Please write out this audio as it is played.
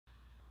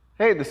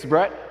Hey, this is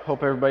Brett.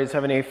 Hope everybody's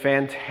having a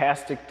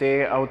fantastic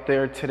day out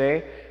there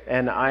today,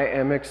 and I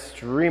am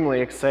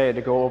extremely excited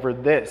to go over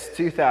this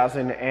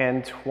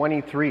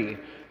 2023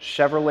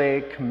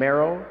 Chevrolet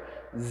Camaro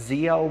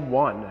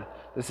Zl1.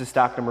 This is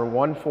stock number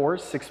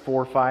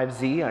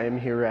 14645Z. I am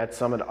here at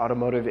Summit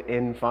Automotive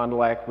in Fond du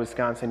Lac,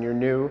 Wisconsin, your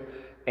new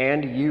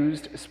and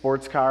used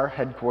sports car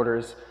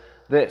headquarters.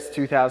 This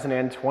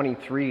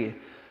 2023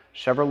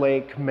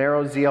 Chevrolet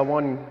Camaro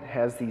Zl1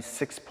 has the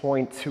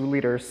 6.2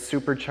 liter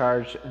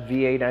supercharged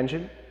V8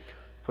 engine,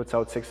 puts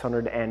out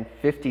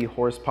 650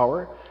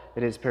 horsepower.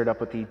 It is paired up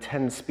with the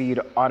 10-speed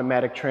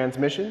automatic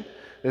transmission.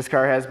 This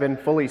car has been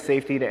fully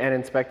safetied and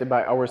inspected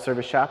by our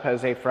service shop,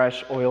 has a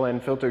fresh oil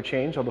and filter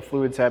change. All the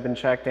fluids have been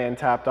checked and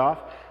topped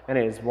off, and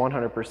it is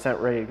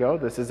 100% ready to go.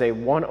 This is a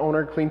one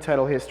owner, clean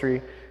title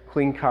history,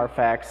 clean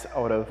CARFAX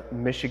out of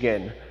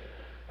Michigan.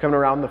 Coming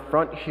around the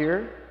front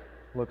here,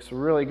 looks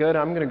really good.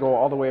 I'm going to go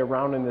all the way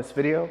around in this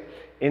video.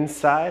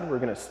 Inside, we're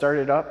going to start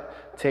it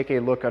up, take a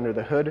look under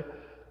the hood.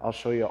 I'll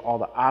show you all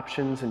the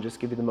options and just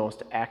give you the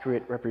most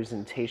accurate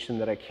representation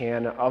that I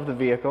can of the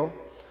vehicle.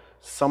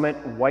 Summit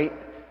White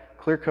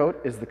Clear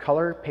Coat is the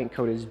color. Paint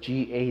code is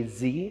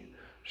GAZ.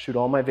 Shoot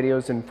all my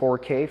videos in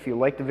 4K. If you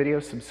like the video,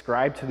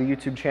 subscribe to the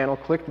YouTube channel.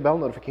 Click the bell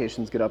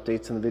notifications, get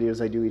updates on the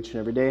videos I do each and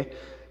every day,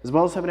 as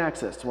well as having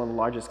access to one of the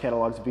largest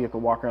catalogs of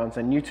vehicle walkarounds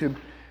on YouTube,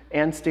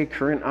 and stay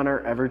current on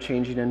our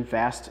ever-changing and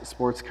vast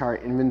sports car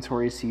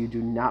inventory so you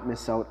do not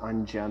miss out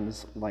on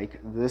gems like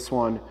this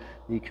one.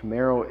 The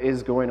Camaro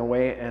is going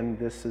away, and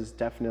this is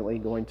definitely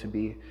going to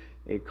be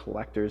a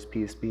collector's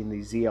piece, being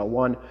the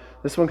Zl1.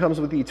 This one comes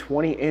with the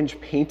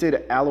 20-inch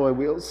painted alloy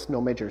wheels, no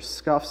major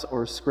scuffs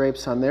or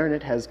scrapes on there, and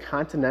it has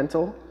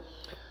Continental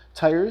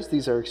tires.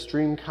 These are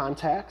extreme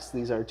contacts.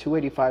 These are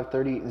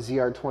 285/30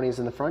 ZR20s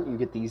in the front. You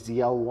get the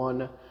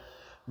Zl1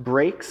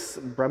 brakes,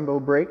 Brembo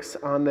brakes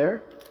on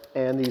there.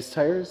 And these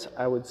tires,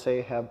 I would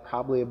say, have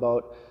probably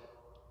about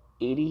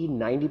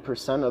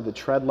 80–90% of the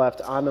tread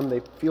left on them. They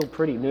feel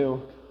pretty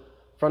new.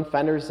 Front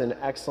fender's in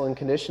excellent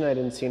condition. I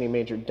didn't see any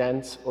major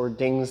dents or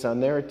dings on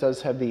there. It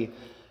does have the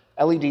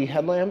LED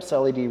headlamps,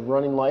 LED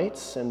running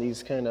lights, and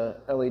these kind of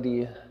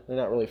LED, they're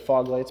not really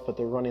fog lights, but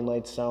they're running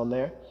lights down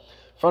there.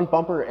 Front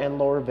bumper and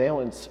lower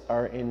valence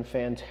are in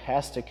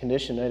fantastic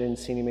condition. I didn't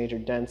see any major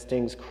dents,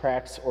 dings,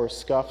 cracks, or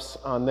scuffs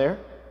on there.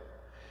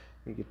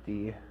 You get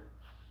the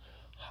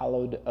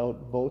hollowed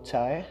out bow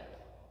tie,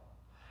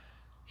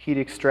 heat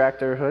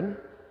extractor hood.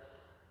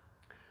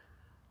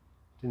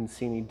 Didn't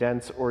see any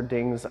dents or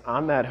dings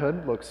on that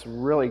hood. Looks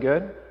really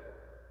good.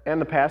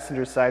 And the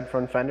passenger side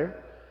front fender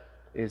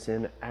is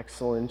in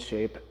excellent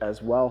shape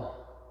as well.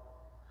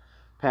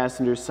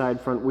 Passenger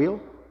side front wheel.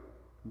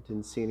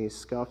 Didn't see any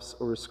scuffs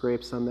or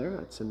scrapes on there.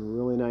 That's in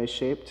really nice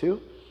shape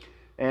too.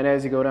 And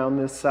as you go down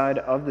this side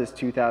of this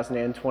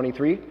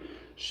 2023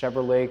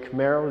 Chevrolet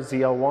Camaro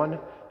Zl1,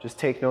 just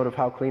take note of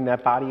how clean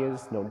that body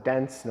is. No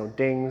dents, no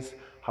dings,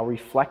 how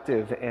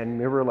reflective and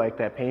mirror-like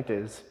that paint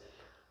is.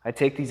 I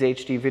take these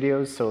HD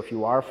videos, so if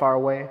you are far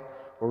away,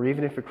 or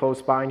even if you're close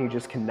by and you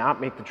just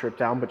cannot make the trip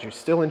down, but you're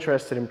still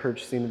interested in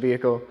purchasing the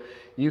vehicle,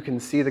 you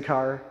can see the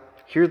car,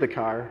 hear the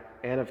car,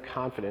 and have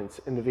confidence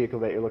in the vehicle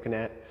that you're looking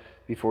at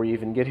before you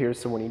even get here.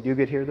 So when you do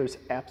get here, there's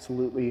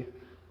absolutely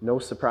no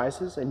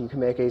surprises, and you can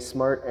make a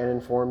smart and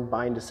informed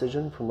buying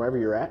decision from wherever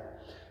you're at.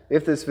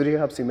 If this video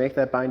helps you make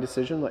that buying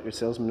decision, let your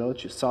salesman know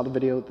that you saw the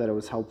video, that it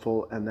was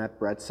helpful, and that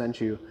Brett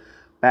sent you.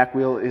 Back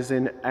wheel is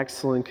in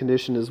excellent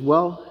condition as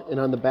well, and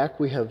on the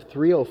back we have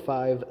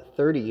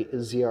 305/30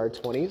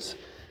 ZR20s,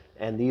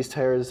 and these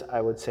tires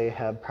I would say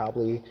have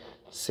probably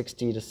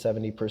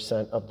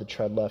 60–70% of the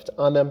tread left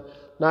on them.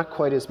 Not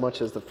quite as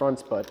much as the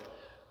fronts, but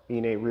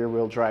being a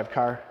rear-wheel drive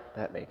car,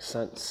 that makes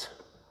sense.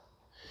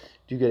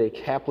 You get a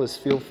capless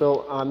fuel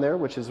fill on there,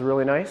 which is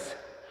really nice.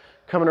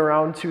 Coming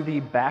around to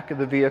the back of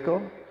the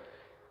vehicle,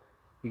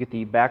 you get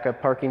the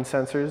backup parking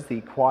sensors, the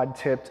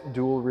quad-tipped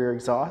dual rear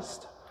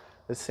exhaust.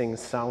 This thing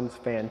sounds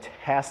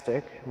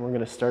fantastic, and we're going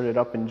to start it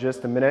up in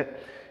just a minute.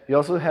 You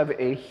also have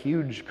a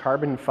huge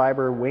carbon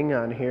fiber wing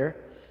on here.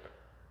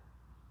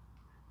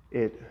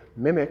 It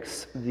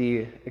mimics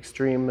the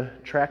Extreme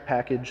Track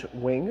Package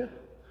wing,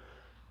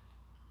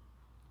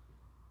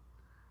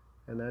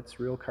 and that's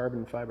real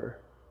carbon fiber.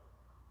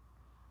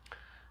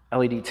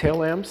 LED tail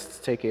lamps. Let's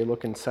take a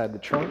look inside the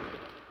trunk.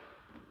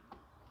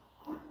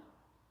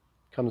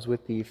 Comes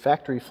with the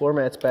factory floor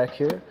mats back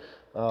here,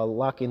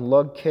 locking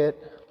lug kit,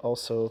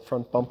 also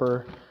front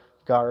bumper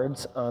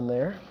guards on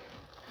there,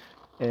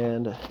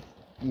 and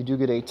you do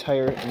get a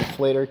tire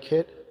inflator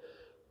kit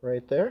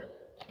right there.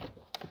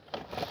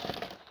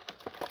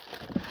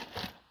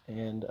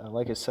 And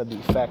like I said, the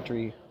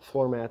factory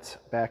floor mats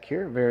back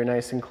here, very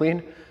nice and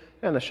clean,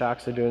 and the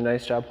shocks are doing a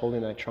nice job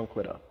holding that trunk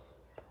lid up.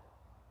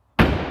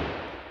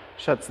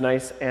 Shuts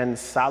nice and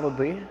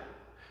solidly.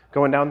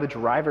 Going down the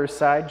driver's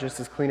side, just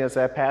as clean as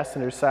that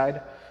passenger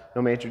side.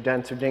 No major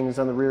dents or dings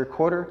on the rear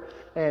quarter.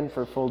 And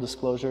for full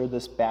disclosure,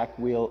 this back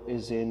wheel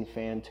is in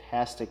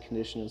fantastic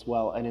condition as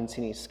well. I didn't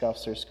see any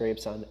scuffs or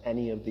scrapes on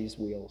any of these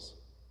wheels.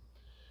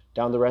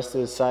 Down the rest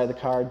of the side of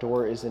the car,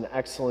 door is in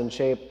excellent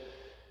shape.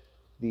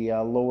 The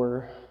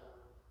lower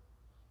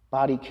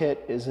body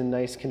kit is in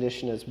nice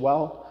condition as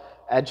well.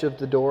 Edge of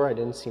the door, I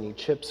didn't see any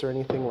chips or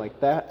anything like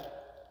that.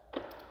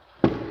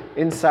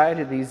 Inside,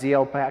 the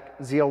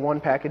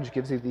ZL1 package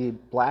gives you the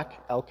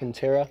black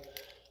Alcantara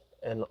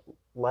and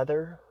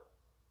leather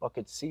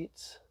bucket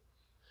seats.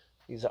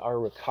 These are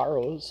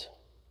Recaros.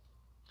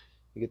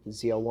 You get the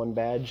ZL1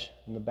 badge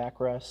in the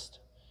backrest.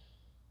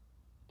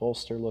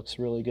 Bolster looks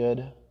really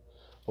good.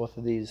 Both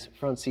of these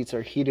front seats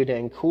are heated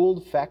and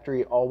cooled.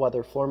 Factory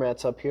all-weather floor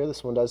mats up here.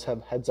 This one does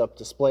have heads-up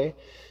display.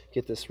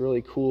 Get this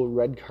really cool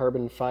red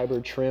carbon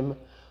fiber trim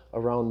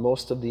around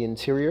most of the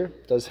interior.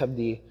 It does have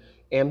the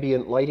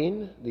ambient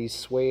lighting, these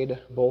suede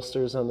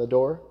bolsters on the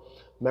door,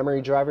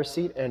 memory driver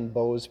seat, and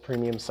Bose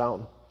premium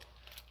sound.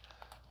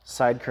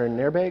 Side curtain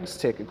airbags.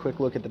 Take a quick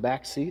look at the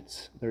back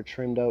seats. They're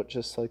trimmed out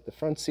just like the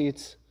front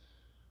seats.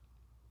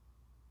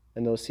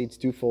 And those seats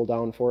do fold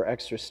down for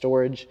extra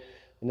storage.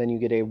 And then you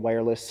get a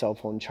wireless cell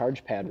phone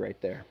charge pad right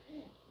there.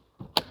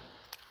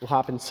 We'll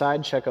hop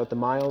inside, check out the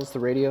miles, the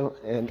radio,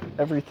 and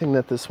everything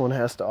that this one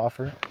has to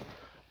offer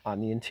on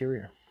the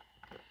interior.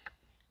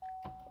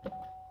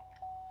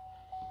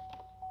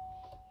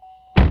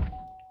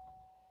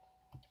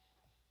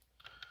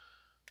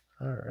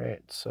 All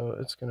right, so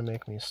it's going to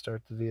make me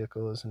start the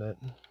vehicle, isn't it?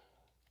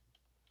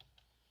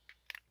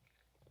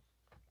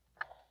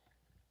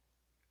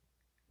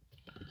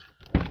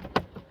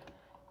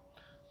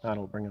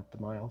 That'll bring up the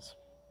miles.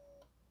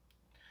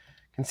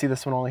 You can see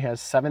this one only has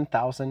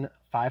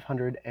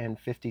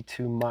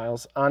 7,552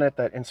 miles on it.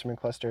 That instrument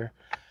cluster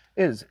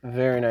is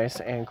very nice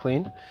and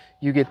clean.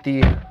 You get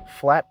the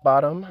flat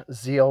bottom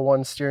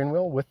ZL1 steering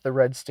wheel with the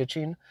red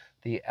stitching,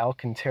 the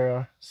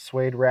Alcantara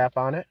suede wrap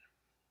on it.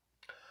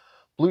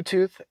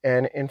 Bluetooth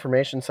and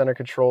information center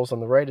controls on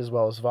the right, as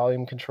well as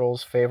volume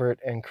controls, favorite,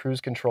 and cruise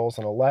controls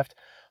on the left,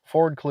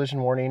 forward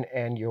collision warning,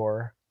 and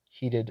your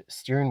heated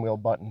steering wheel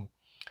button.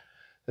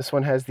 This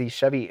one has the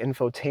Chevy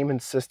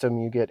infotainment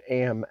system. You get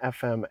AM,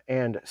 FM,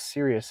 and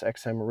Sirius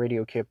XM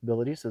radio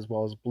capabilities, as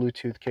well as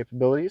Bluetooth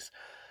capabilities.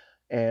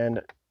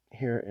 And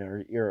here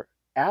are your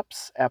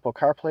apps: Apple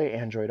CarPlay,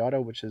 Android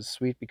Auto, which is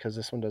sweet because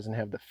this one doesn't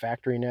have the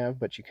factory nav,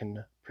 but you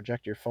can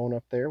project your phone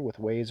up there with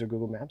Waze or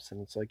Google Maps, and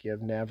it's like you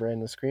have nav right on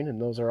the screen,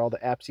 and those are all the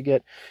apps you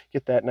get.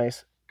 Get that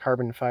nice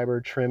carbon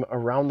fiber trim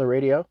around the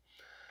radio.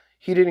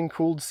 Heated and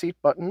cooled seat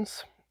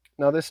buttons.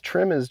 Now this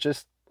trim is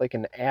just like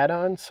an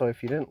add-on, so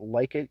if you didn't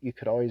like it, you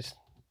could always,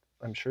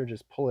 I'm sure,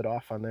 just pull it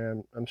off on there.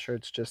 I'm sure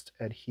it's just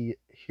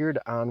adhered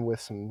on with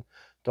some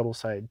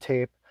double-sided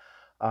tape.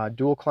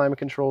 Dual climate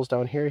controls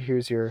down here.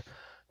 Here's your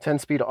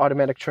 10-speed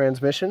automatic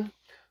transmission.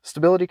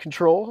 Stability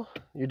control,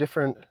 your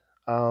different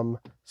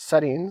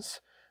settings,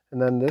 and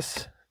then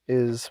this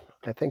is,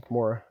 I think,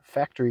 more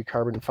factory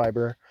carbon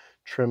fiber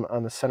trim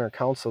on the center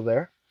console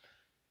there.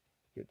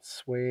 Get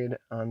suede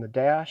on the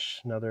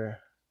dash, another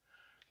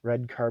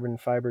red carbon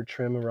fiber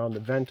trim around the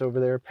vent over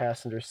there.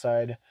 Passenger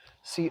side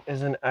seat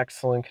is in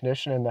excellent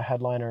condition, and the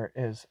headliner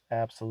is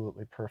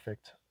absolutely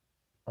perfect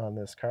on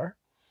this car.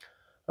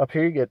 Up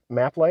here you get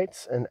map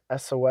lights and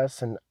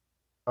SOS and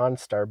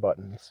OnStar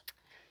buttons.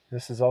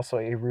 This is also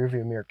a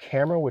rearview mirror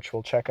camera, which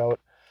we'll check out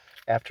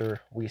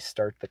after we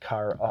start the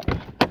car up.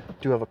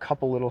 Do have a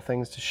couple little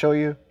things to show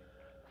you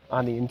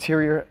on the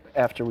interior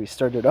after we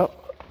start it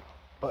up,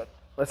 but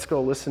let's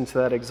go listen to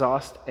that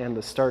exhaust and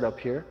the start up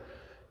here,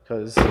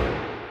 because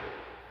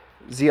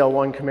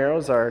ZL1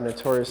 Camaros are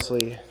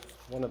notoriously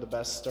one of the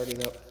best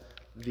starting up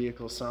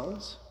vehicle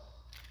sounds.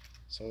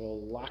 So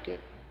we'll lock it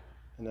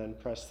and then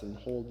press and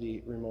hold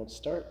the remote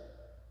start.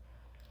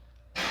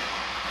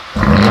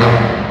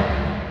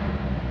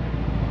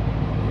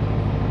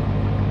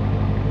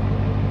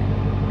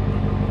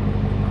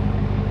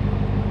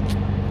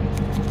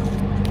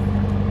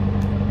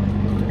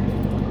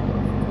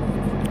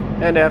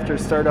 And after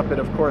startup, it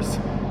of course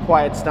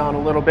quiets down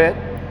a little bit.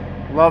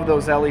 Love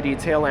those LED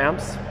tail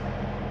lamps.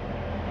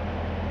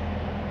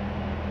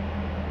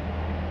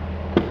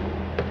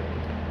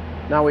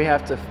 Now we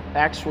have to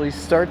actually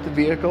start the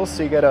vehicle,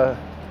 so you gotta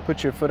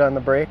put your foot on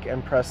the brake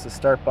and press the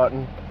start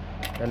button,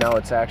 and now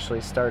it's actually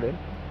started.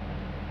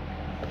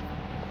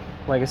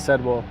 Like I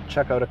said, we'll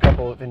check out a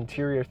couple of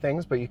interior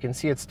things, but you can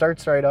see it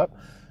starts right up.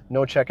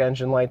 No check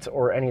engine lights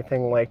or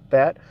anything like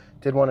that.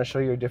 Did want to show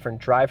you different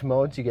drive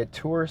modes. You get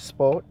Tour,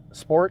 Sport,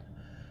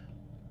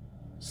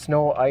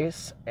 Snow,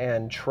 Ice,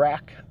 and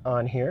Track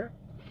on here.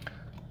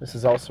 This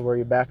is also where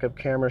your backup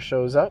camera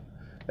shows up.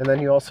 And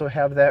then you also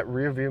have that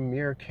rear view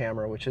mirror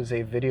camera, which is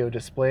a video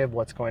display of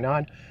what's going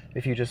on.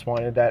 If you just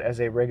wanted that as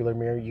a regular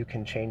mirror, you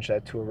can change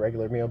that to a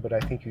regular mirror, but I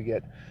think you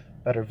get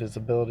better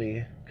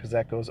visibility because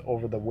that goes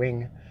over the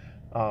wing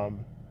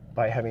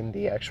by having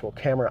the actual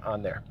camera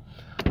on there.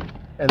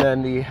 And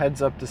then the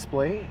heads-up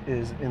display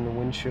is in the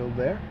windshield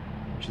there,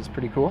 which is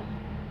pretty cool.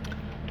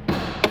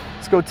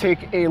 Let's go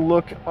take a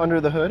look under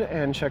the hood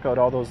and check out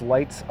all those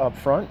lights up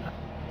front.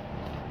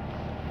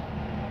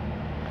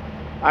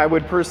 I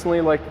would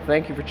personally like to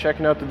thank you for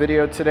checking out the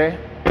video today,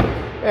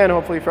 and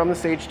hopefully from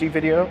this HD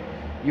video,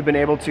 you've been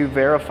able to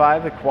verify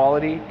the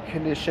quality,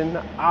 condition,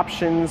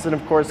 options, and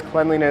of course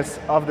cleanliness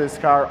of this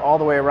car all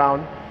the way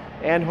around,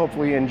 and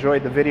hopefully you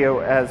enjoyed the video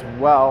as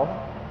well.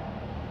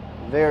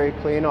 Very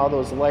clean, all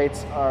those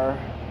lights are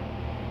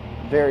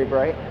very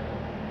bright.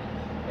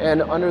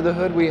 And under the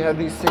hood we have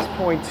the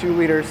 6.2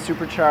 liter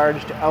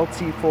supercharged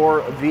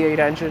LT4 V8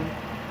 engine,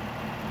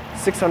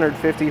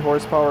 650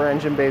 horsepower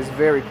engine base,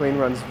 very clean,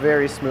 runs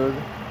very smooth.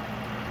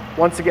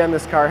 Once again,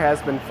 this car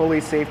has been fully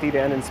safetied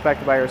and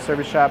inspected by our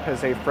service shop,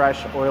 has a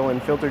fresh oil and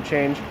filter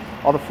change.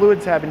 All the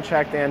fluids have been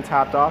checked and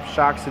topped off.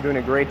 Shocks are doing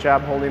a great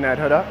job holding that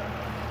hood up.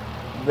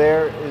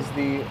 There is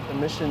the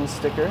emission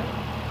sticker.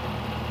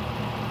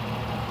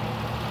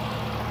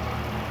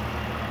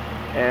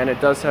 And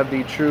it does have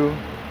the true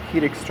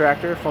heat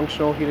extractor,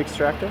 functional heat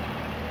extractor.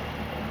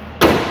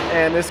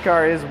 And this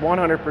car is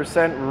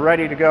 100%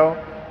 ready to go.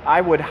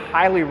 I would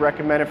highly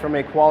recommend it from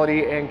a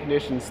quality and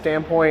condition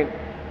standpoint.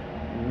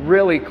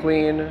 Really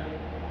clean,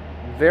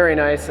 very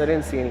nice. I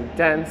didn't see any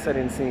dents, I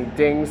didn't see any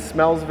dings.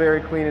 Smells very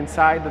clean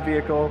inside the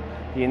vehicle.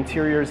 The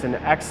interior is in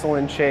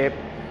excellent shape,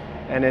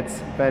 and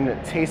it's been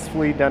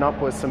tastefully done up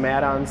with some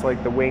add-ons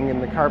like the wing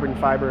and the carbon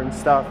fiber and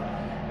stuff,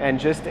 and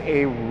just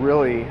a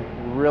really,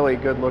 really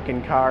good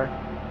looking car.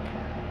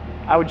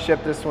 I would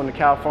ship this one to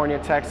California,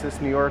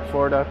 Texas, New York,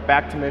 Florida,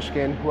 back to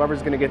Michigan.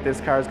 Whoever's gonna get this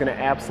car is gonna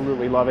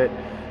absolutely love it.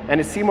 And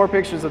to see more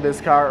pictures of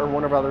this car or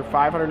one of our other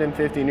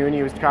 550 new and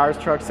used cars,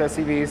 trucks,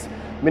 SUVs,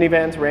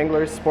 minivans,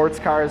 Wranglers, sports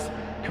cars,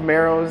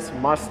 Camaros,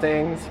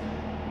 Mustangs,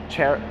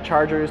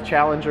 Chargers,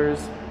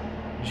 Challengers,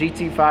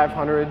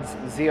 GT500s,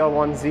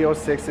 ZL1,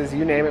 Z06s,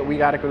 you name it, we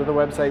got it. Go to the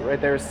website right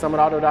there,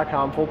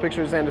 summitauto.com. Full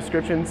pictures and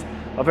descriptions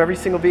of every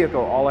single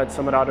vehicle, all at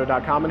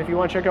summitauto.com. And if you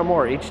want to check out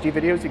more HD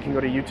videos, you can go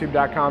to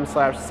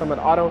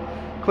youtube.com/summitauto.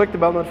 Click the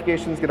bell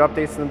notifications, get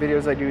updates on the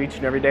videos I do each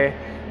and every day,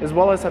 as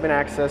well as having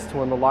access to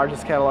one of the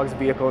largest catalogs of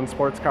vehicle and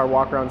sports car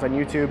walkarounds on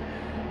YouTube,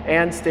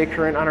 and stay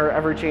current on our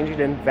ever-changing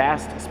and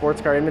vast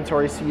sports car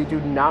inventory so you do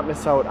not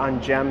miss out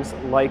on gems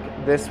like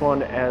this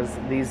one, as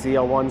these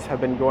ZL1s have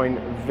been going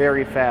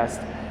very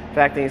fast. In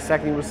fact, in a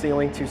second you will see a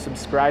link to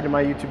subscribe to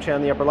my YouTube channel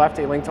in the upper left,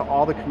 a link to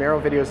all the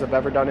Camaro videos I've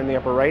ever done in the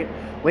upper right,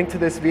 link to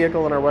this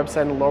vehicle on our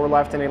website in the lower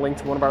left, and a link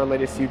to one of our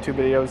latest YouTube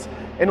videos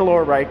in the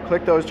lower right.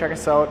 Click those, check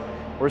us out.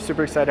 We're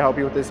super excited to help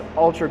you with this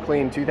ultra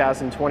clean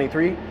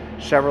 2023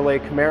 Chevrolet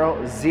Camaro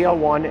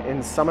ZL1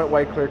 in Summit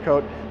White Clear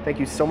Coat. Thank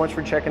you so much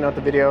for checking out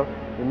the video.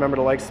 Remember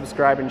to like,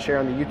 subscribe, and share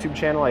on the YouTube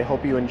channel. I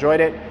hope you enjoyed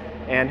it,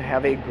 and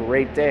have a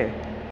great day.